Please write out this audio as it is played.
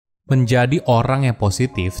Menjadi orang yang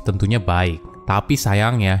positif tentunya baik, tapi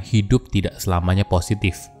sayangnya hidup tidak selamanya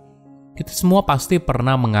positif. Kita semua pasti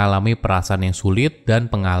pernah mengalami perasaan yang sulit dan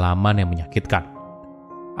pengalaman yang menyakitkan.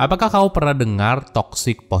 Apakah kau pernah dengar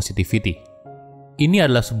toxic positivity? Ini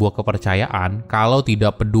adalah sebuah kepercayaan kalau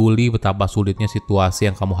tidak peduli betapa sulitnya situasi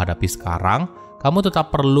yang kamu hadapi sekarang, kamu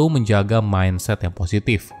tetap perlu menjaga mindset yang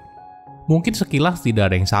positif. Mungkin sekilas tidak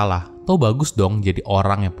ada yang salah, toh bagus dong jadi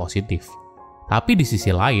orang yang positif. Tapi di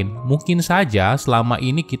sisi lain, mungkin saja selama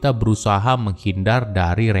ini kita berusaha menghindar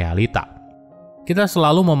dari realita. Kita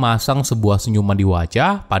selalu memasang sebuah senyuman di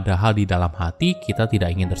wajah, padahal di dalam hati kita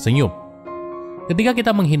tidak ingin tersenyum. Ketika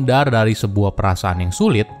kita menghindar dari sebuah perasaan yang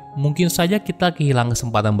sulit, mungkin saja kita kehilangan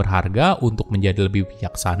kesempatan berharga untuk menjadi lebih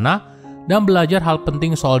bijaksana dan belajar hal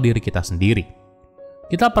penting soal diri kita sendiri.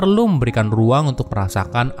 Kita perlu memberikan ruang untuk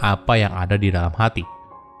merasakan apa yang ada di dalam hati.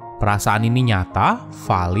 Perasaan ini nyata,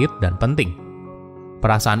 valid, dan penting.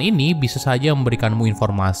 Perasaan ini bisa saja memberikanmu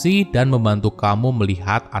informasi dan membantu kamu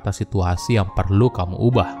melihat atas situasi yang perlu kamu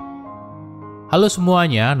ubah. Halo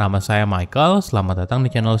semuanya, nama saya Michael. Selamat datang di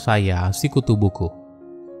channel saya, Sikutu Buku.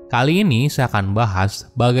 Kali ini saya akan bahas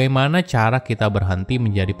bagaimana cara kita berhenti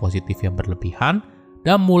menjadi positif yang berlebihan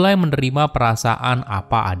dan mulai menerima perasaan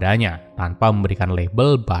apa adanya tanpa memberikan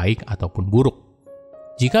label baik ataupun buruk.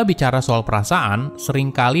 Jika bicara soal perasaan,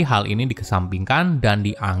 seringkali hal ini dikesampingkan dan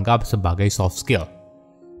dianggap sebagai soft skill.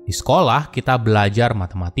 Di sekolah, kita belajar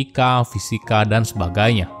matematika, fisika, dan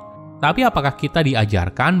sebagainya. Tapi apakah kita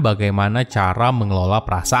diajarkan bagaimana cara mengelola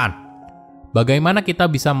perasaan? Bagaimana kita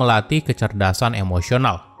bisa melatih kecerdasan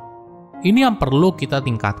emosional? Ini yang perlu kita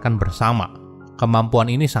tingkatkan bersama. Kemampuan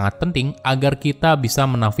ini sangat penting agar kita bisa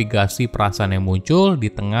menavigasi perasaan yang muncul di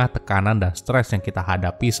tengah tekanan dan stres yang kita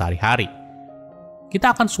hadapi sehari-hari.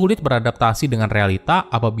 Kita akan sulit beradaptasi dengan realita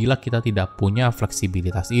apabila kita tidak punya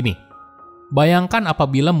fleksibilitas ini. Bayangkan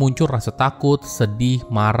apabila muncul rasa takut, sedih,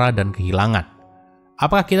 marah, dan kehilangan.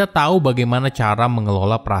 Apakah kita tahu bagaimana cara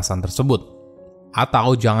mengelola perasaan tersebut?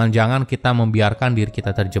 Atau jangan-jangan kita membiarkan diri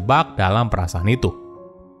kita terjebak dalam perasaan itu?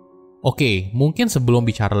 Oke, mungkin sebelum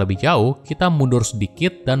bicara lebih jauh, kita mundur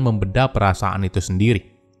sedikit dan membedah perasaan itu sendiri.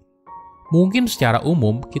 Mungkin secara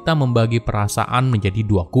umum, kita membagi perasaan menjadi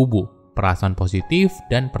dua kubu, perasaan positif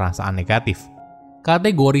dan perasaan negatif.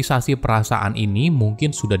 Kategorisasi perasaan ini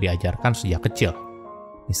mungkin sudah diajarkan sejak kecil.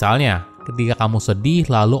 Misalnya, ketika kamu sedih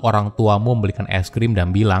lalu orang tuamu membelikan es krim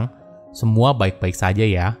dan bilang, "Semua baik-baik saja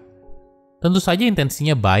ya." Tentu saja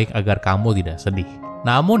intensinya baik agar kamu tidak sedih.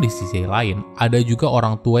 Namun di sisi lain, ada juga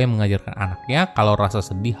orang tua yang mengajarkan anaknya kalau rasa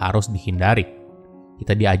sedih harus dihindari.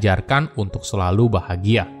 Kita diajarkan untuk selalu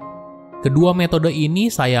bahagia. Kedua metode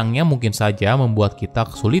ini sayangnya mungkin saja membuat kita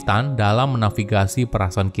kesulitan dalam menavigasi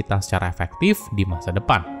perasaan kita secara efektif di masa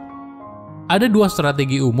depan. Ada dua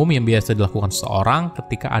strategi umum yang biasa dilakukan seseorang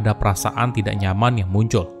ketika ada perasaan tidak nyaman yang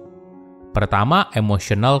muncul. Pertama,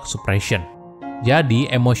 emotional suppression. Jadi,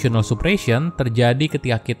 emotional suppression terjadi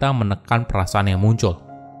ketika kita menekan perasaan yang muncul.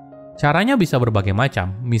 Caranya bisa berbagai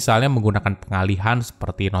macam, misalnya menggunakan pengalihan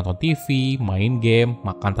seperti nonton TV, main game,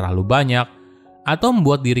 makan terlalu banyak, atau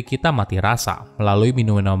membuat diri kita mati rasa melalui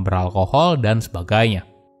minuman beralkohol dan sebagainya.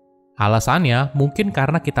 Alasannya mungkin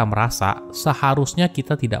karena kita merasa seharusnya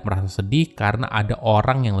kita tidak merasa sedih karena ada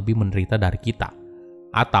orang yang lebih menderita dari kita,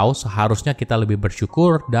 atau seharusnya kita lebih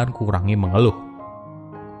bersyukur dan kurangi mengeluh.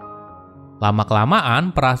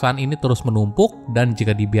 Lama-kelamaan perasaan ini terus menumpuk dan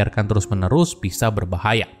jika dibiarkan terus-menerus bisa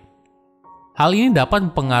berbahaya. Hal ini dapat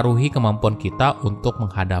mempengaruhi kemampuan kita untuk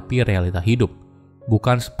menghadapi realita hidup,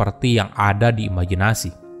 bukan seperti yang ada di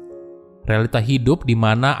imajinasi. Realita hidup di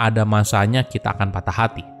mana ada masanya kita akan patah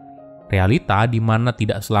hati. Realita di mana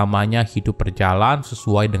tidak selamanya hidup berjalan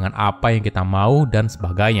sesuai dengan apa yang kita mau dan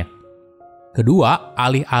sebagainya. Kedua,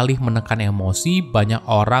 alih-alih menekan emosi, banyak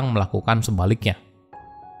orang melakukan sebaliknya.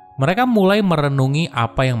 Mereka mulai merenungi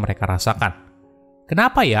apa yang mereka rasakan.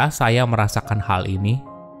 Kenapa ya saya merasakan hal ini?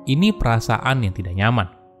 Ini perasaan yang tidak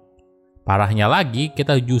nyaman. Parahnya lagi,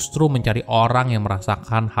 kita justru mencari orang yang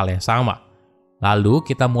merasakan hal yang sama. Lalu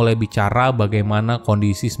kita mulai bicara bagaimana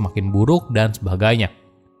kondisi semakin buruk dan sebagainya.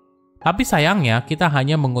 Tapi sayangnya kita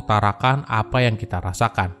hanya mengutarakan apa yang kita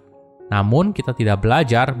rasakan. Namun kita tidak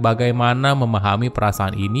belajar bagaimana memahami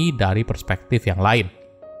perasaan ini dari perspektif yang lain.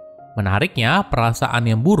 Menariknya, perasaan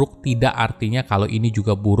yang buruk tidak artinya kalau ini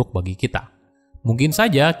juga buruk bagi kita. Mungkin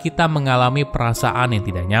saja kita mengalami perasaan yang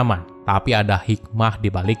tidak nyaman, tapi ada hikmah di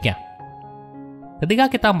baliknya.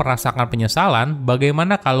 Ketika kita merasakan penyesalan,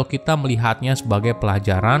 bagaimana kalau kita melihatnya sebagai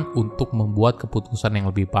pelajaran untuk membuat keputusan yang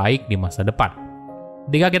lebih baik di masa depan?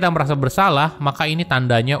 Ketika kita merasa bersalah, maka ini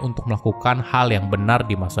tandanya untuk melakukan hal yang benar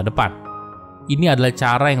di masa depan. Ini adalah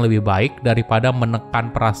cara yang lebih baik daripada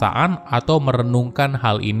menekan perasaan atau merenungkan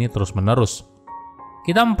hal ini terus-menerus.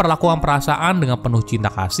 Kita memperlakukan perasaan dengan penuh cinta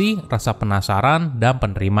kasih, rasa penasaran, dan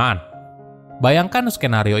penerimaan. Bayangkan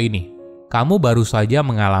skenario ini. Kamu baru saja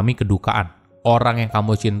mengalami kedukaan. Orang yang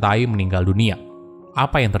kamu cintai meninggal dunia.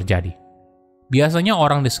 Apa yang terjadi? Biasanya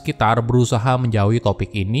orang di sekitar berusaha menjauhi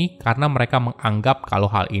topik ini karena mereka menganggap kalau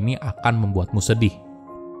hal ini akan membuatmu sedih.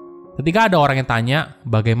 Ketika ada orang yang tanya,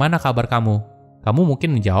 "Bagaimana kabar kamu?" Kamu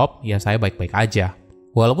mungkin menjawab, "Ya saya baik-baik aja."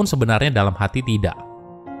 Walaupun sebenarnya dalam hati tidak.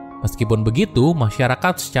 Meskipun begitu,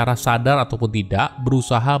 masyarakat secara sadar ataupun tidak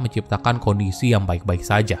berusaha menciptakan kondisi yang baik-baik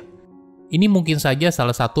saja. Ini mungkin saja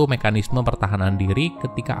salah satu mekanisme pertahanan diri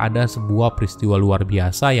ketika ada sebuah peristiwa luar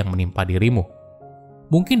biasa yang menimpa dirimu.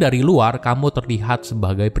 Mungkin dari luar kamu terlihat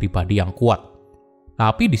sebagai pribadi yang kuat.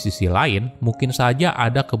 Tapi di sisi lain, mungkin saja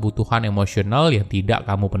ada kebutuhan emosional yang tidak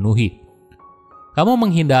kamu penuhi. Kamu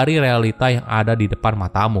menghindari realita yang ada di depan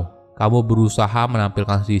matamu. Kamu berusaha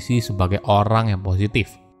menampilkan sisi sebagai orang yang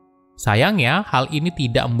positif. Sayangnya, hal ini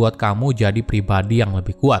tidak membuat kamu jadi pribadi yang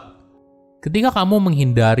lebih kuat. Ketika kamu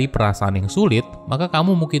menghindari perasaan yang sulit, maka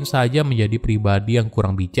kamu mungkin saja menjadi pribadi yang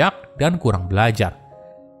kurang bijak dan kurang belajar.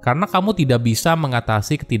 Karena kamu tidak bisa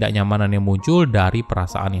mengatasi ketidaknyamanan yang muncul dari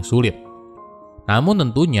perasaan yang sulit. Namun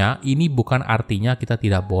tentunya ini bukan artinya kita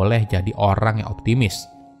tidak boleh jadi orang yang optimis.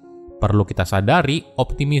 Perlu kita sadari,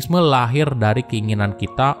 optimisme lahir dari keinginan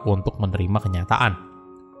kita untuk menerima kenyataan.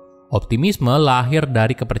 Optimisme lahir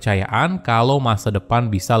dari kepercayaan kalau masa depan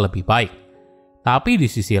bisa lebih baik. Tapi di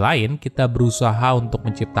sisi lain, kita berusaha untuk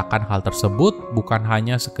menciptakan hal tersebut bukan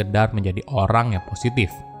hanya sekedar menjadi orang yang positif.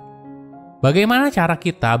 Bagaimana cara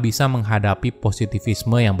kita bisa menghadapi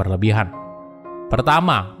positivisme yang berlebihan?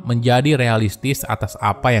 Pertama, menjadi realistis atas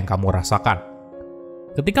apa yang kamu rasakan.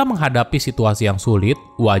 Ketika menghadapi situasi yang sulit,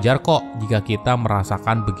 wajar kok jika kita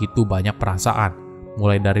merasakan begitu banyak perasaan,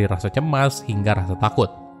 mulai dari rasa cemas hingga rasa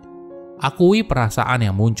takut. Akui perasaan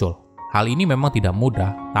yang muncul. Hal ini memang tidak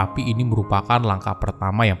mudah, tapi ini merupakan langkah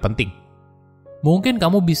pertama yang penting. Mungkin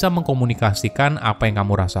kamu bisa mengkomunikasikan apa yang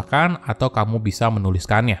kamu rasakan atau kamu bisa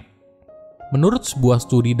menuliskannya. Menurut sebuah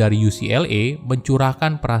studi dari UCLA,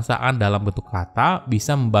 mencurahkan perasaan dalam bentuk kata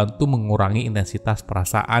bisa membantu mengurangi intensitas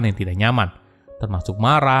perasaan yang tidak nyaman, termasuk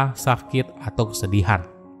marah, sakit, atau kesedihan.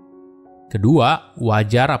 Kedua,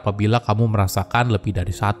 wajar apabila kamu merasakan lebih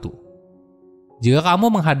dari satu. Jika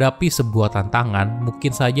kamu menghadapi sebuah tantangan,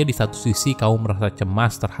 mungkin saja di satu sisi kamu merasa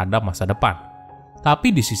cemas terhadap masa depan.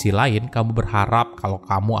 Tapi di sisi lain, kamu berharap kalau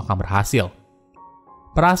kamu akan berhasil.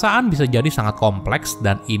 Perasaan bisa jadi sangat kompleks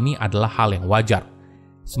dan ini adalah hal yang wajar.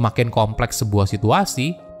 Semakin kompleks sebuah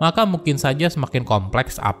situasi, maka mungkin saja semakin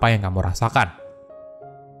kompleks apa yang kamu rasakan.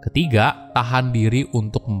 Ketiga, tahan diri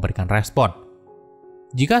untuk memberikan respon.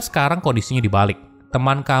 Jika sekarang kondisinya dibalik,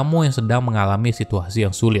 teman kamu yang sedang mengalami situasi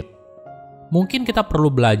yang sulit. Mungkin kita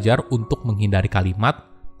perlu belajar untuk menghindari kalimat,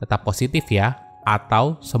 tetap positif ya,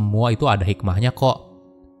 atau semua itu ada hikmahnya kok.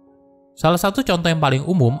 Salah satu contoh yang paling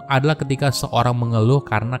umum adalah ketika seorang mengeluh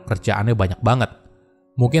karena kerjaannya banyak banget.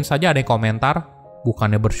 Mungkin saja ada yang komentar,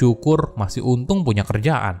 bukannya bersyukur, masih untung punya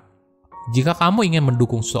kerjaan. Jika kamu ingin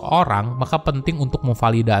mendukung seseorang, maka penting untuk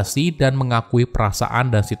memvalidasi dan mengakui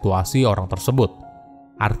perasaan dan situasi orang tersebut.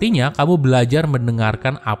 Artinya, kamu belajar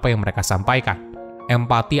mendengarkan apa yang mereka sampaikan.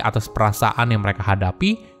 Empati atas perasaan yang mereka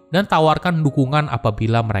hadapi, dan tawarkan dukungan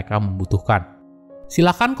apabila mereka membutuhkan.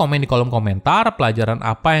 Silakan komen di kolom komentar pelajaran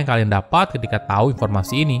apa yang kalian dapat ketika tahu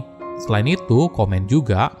informasi ini. Selain itu, komen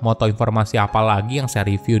juga mau tahu informasi apa lagi yang saya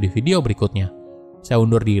review di video berikutnya. Saya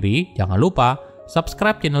undur diri, jangan lupa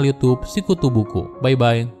subscribe channel YouTube Sikutu Buku.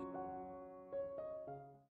 Bye-bye.